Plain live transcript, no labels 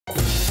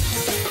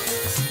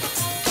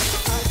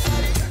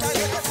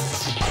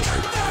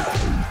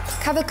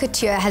cover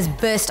couture has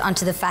burst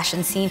onto the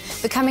fashion scene,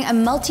 becoming a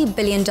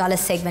multi-billion-dollar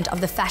segment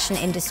of the fashion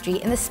industry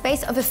in the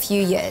space of a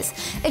few years.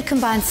 It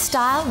combines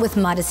style with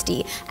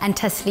modesty, and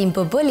Tasleem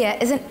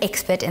Bulbulia is an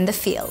expert in the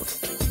field.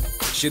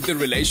 Should the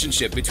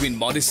relationship between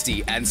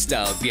modesty and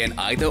style be an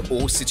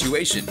either-or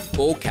situation,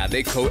 or can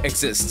they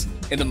coexist?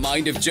 In the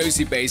mind of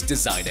Josie-based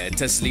designer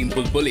Tasleem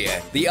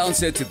Bulbulia, the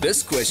answer to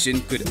this question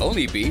could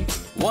only be,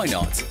 why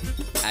not?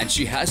 And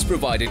she has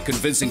provided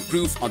convincing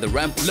proof on the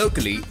ramp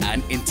locally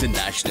and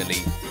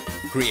internationally.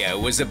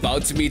 Kriya was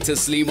about to meet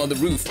Tasleem on the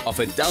roof of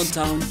a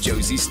downtown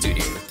Josie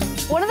studio.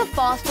 One of the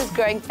fastest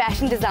growing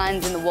fashion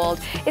designs in the world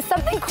is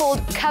something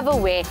called cover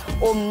wear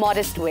or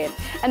modest wear.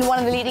 And one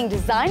of the leading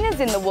designers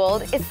in the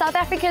world is South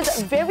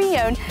Africa's very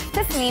own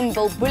Tasleem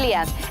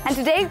Bulbulia. And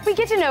today we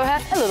get to know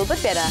her a little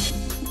bit better.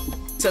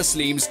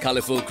 Tasleem's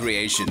colorful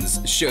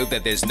creations show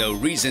that there's no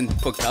reason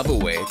for cover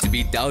wear to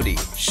be dowdy,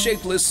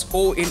 shapeless,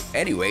 or in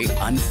any way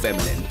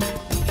unfeminine.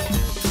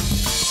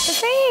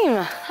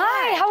 Tasleem,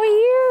 hi, how are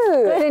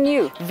you? Good, and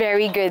you?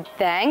 Very good,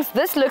 thanks.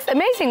 This looks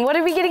amazing. What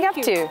are we getting up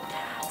to?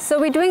 So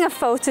we're doing a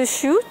photo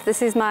shoot.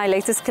 This is my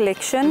latest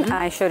collection.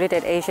 I showed it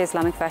at Asia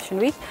Islamic Fashion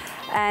Week.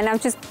 And I'm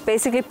just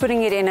basically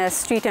putting it in a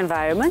street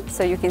environment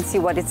so you can see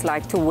what it's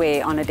like to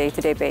wear on a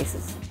day-to-day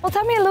basis. Well,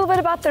 tell me a little bit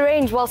about the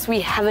range whilst we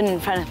have it in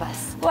front of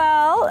us.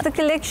 Well, the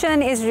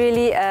collection is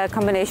really a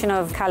combination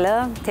of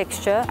color,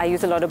 texture. I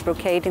use a lot of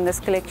brocade in this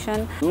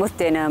collection with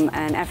denim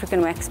and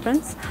African wax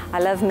prints. I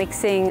love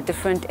mixing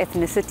different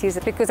ethnicities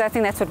because I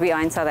think that's what we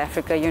are in South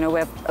Africa. You know, we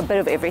have a bit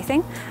of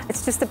everything.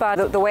 It's just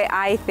about the way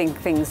I think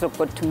things look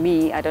good to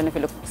me. I don't know if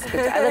it looks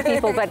good to other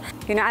people, but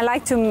you know, I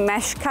like to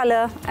mash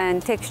color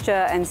and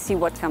texture and see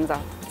what comes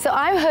out. So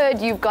I've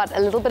heard you've got a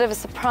little bit of a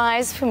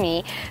surprise for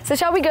me. So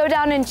shall we go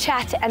down and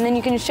chat and then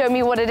you can show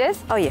me what it is?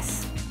 Oh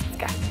yes. Let's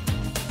go.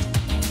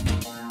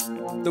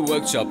 The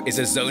workshop is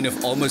a zone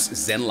of almost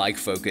zen-like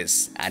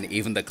focus, and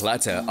even the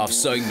clutter of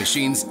sewing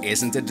machines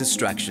isn't a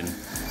distraction.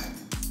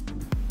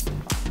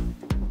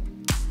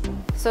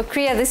 So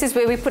Kriya, this is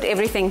where we put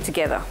everything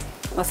together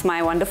with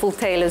my wonderful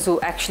tailors who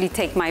actually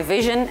take my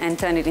vision and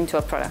turn it into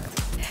a product.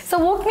 So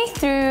walk me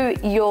through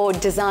your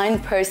design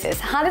process.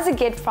 How does it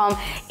get from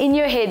in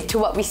your head to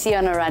what we see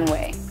on a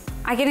runway?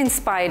 I get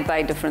inspired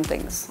by different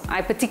things.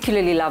 I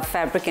particularly love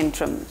fabric and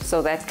trim,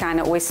 so that kind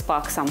of always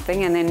sparks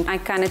something, and then I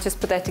kind of just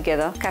put that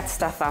together, cut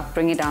stuff up,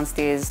 bring it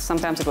downstairs.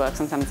 Sometimes it works,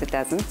 sometimes it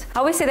doesn't. I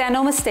always say there are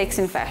no mistakes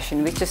in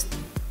fashion, we just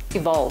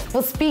evolve.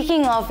 Well,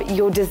 speaking of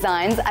your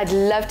designs, I'd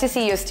love to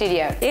see your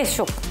studio. Yeah,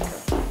 sure.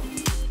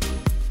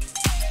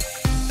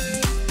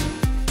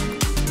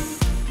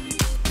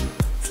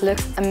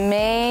 Looks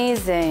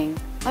amazing.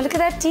 Oh, look at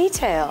that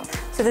detail.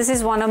 So this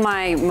is one of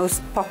my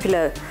most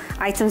popular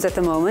items at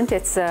the moment.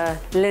 It's a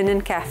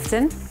linen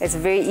kaftan. It's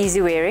very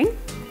easy wearing.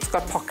 It's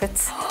got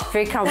pockets,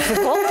 very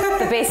comfortable.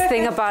 The best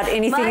thing about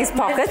anything is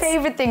pockets. My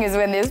favorite thing is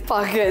when there's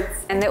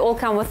pockets. And they all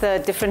come with a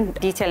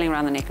different detailing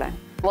around the neckline.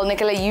 Well,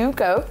 Nicola, you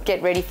go.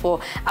 Get ready for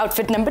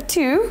outfit number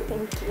 2.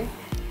 Thank you.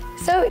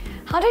 So,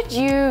 how did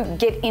you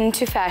get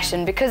into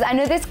fashion? Because I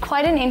know there's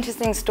quite an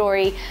interesting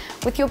story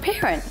with your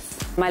parents.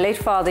 My late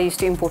father used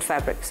to import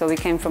fabric, so we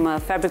came from a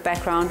fabric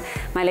background.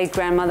 My late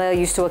grandmother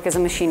used to work as a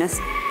machinist,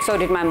 so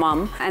did my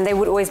mom, and they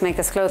would always make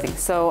us clothing.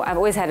 So I've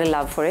always had a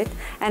love for it,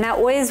 and I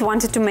always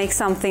wanted to make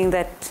something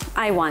that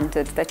I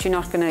wanted, that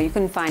you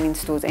couldn't find in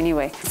stores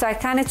anyway. So I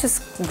kind of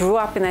just grew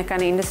up in that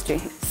kind of industry.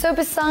 So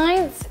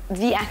besides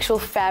the actual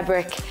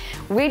fabric,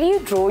 where do you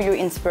draw your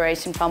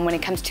inspiration from when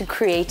it comes to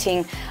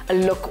creating a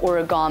look or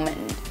a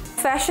garment?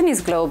 Fashion is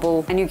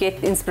global and you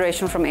get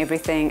inspiration from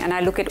everything, and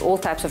I look at all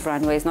types of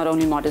runways, not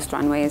only modest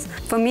runways.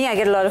 For me, I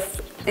get a lot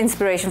of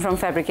inspiration from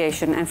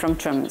fabrication and from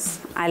trims.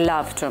 I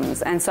love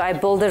trims, and so I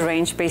build a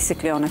range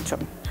basically on a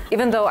trim.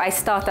 Even though I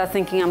start out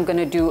thinking I'm going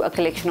to do a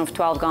collection of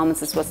 12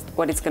 garments, is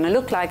what it's going to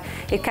look like,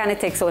 it kind of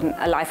takes on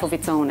a life of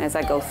its own as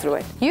I go through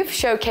it. You've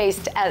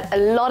showcased at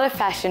a lot of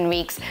fashion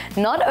weeks,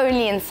 not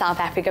only in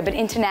South Africa, but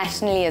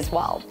internationally as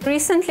well.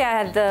 Recently, I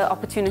had the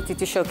opportunity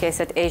to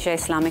showcase at Asia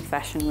Islamic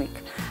Fashion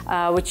Week,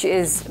 which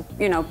is,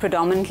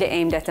 predominantly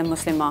aimed at a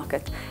Muslim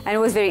market. And it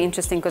was very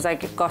interesting because I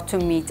got to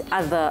meet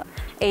other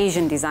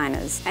Asian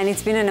designers, and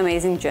it's been an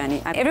amazing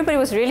journey. Everybody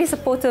was really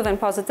supportive and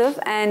positive,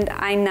 and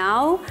I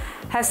now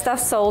have stuff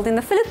sold in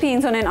the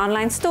Philippines on an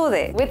online store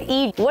there. With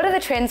Eid, what are the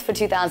trends for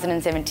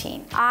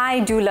 2017?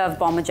 I do love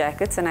bomber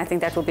jackets, and I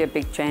think that will be a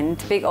big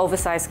trend. Big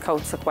oversized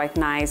coats are quite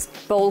nice.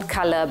 Bold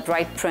color,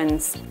 bright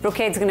prints.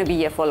 Brocade's going to be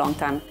here for a long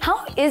time.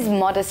 How is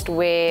modest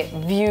wear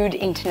viewed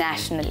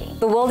internationally?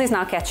 The world is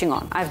now catching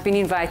on. I've been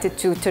invited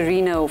to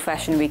Torino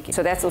Fashion Week,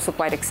 so that's also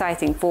quite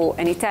exciting for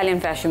an Italian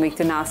Fashion Week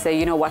to now say,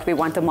 you know what, we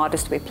want a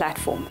modest wear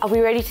platform. Are we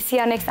ready to see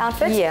our next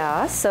outfit?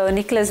 Yeah, so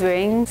Nicola's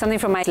wearing something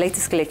from my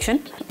latest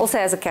collection. Also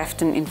has a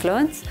kaftan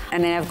influence.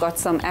 And then I've got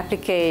some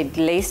applique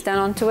lace done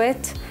onto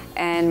it.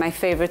 And my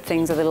favorite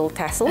things are the little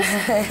tassels.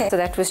 So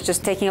that was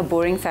just taking a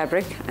boring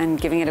fabric and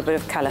giving it a bit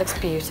of color. Looks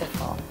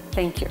beautiful.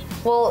 Thank you.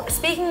 Well,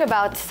 speaking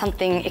about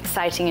something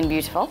exciting and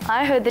beautiful,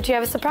 I heard that you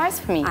have a surprise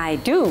for me. I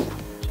do.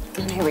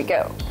 Here we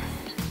go.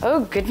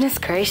 Oh, goodness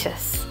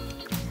gracious.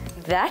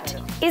 That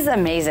is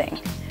amazing.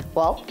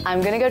 Well,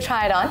 I'm gonna go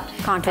try it on.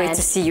 Can't wait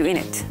to see you in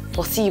it.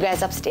 We'll see you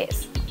guys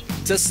upstairs.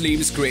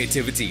 Tasleem's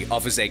creativity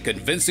offers a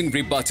convincing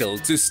rebuttal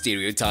to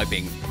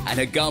stereotyping, and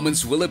her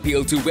garments will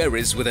appeal to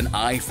wearers with an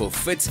eye for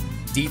fit,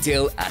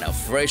 detail, and a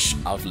fresh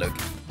outlook,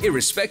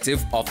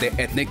 irrespective of their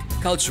ethnic,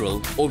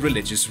 cultural, or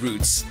religious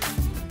roots.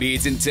 Be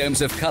it in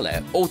terms of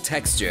color or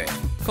texture,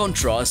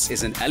 contrast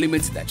is an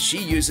element that she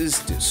uses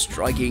to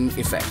striking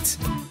effect.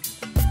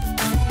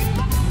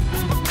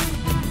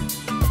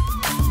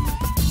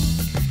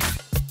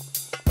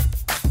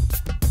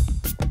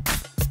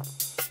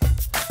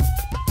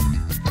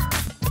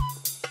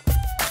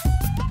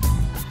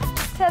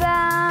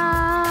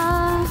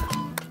 Ta-da!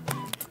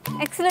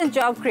 Excellent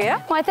job,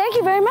 Kriya. Why, thank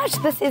you very much.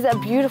 This is a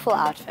beautiful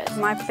outfit.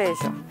 My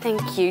pleasure.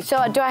 Thank you.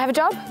 So, do I have a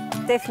job?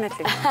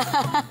 Definitely.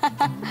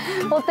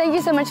 Well, thank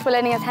you so much for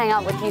letting us hang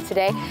out with you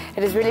today.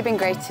 It has really been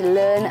great to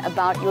learn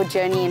about your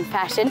journey in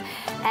fashion,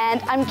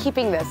 and I'm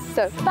keeping this.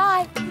 So,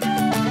 bye.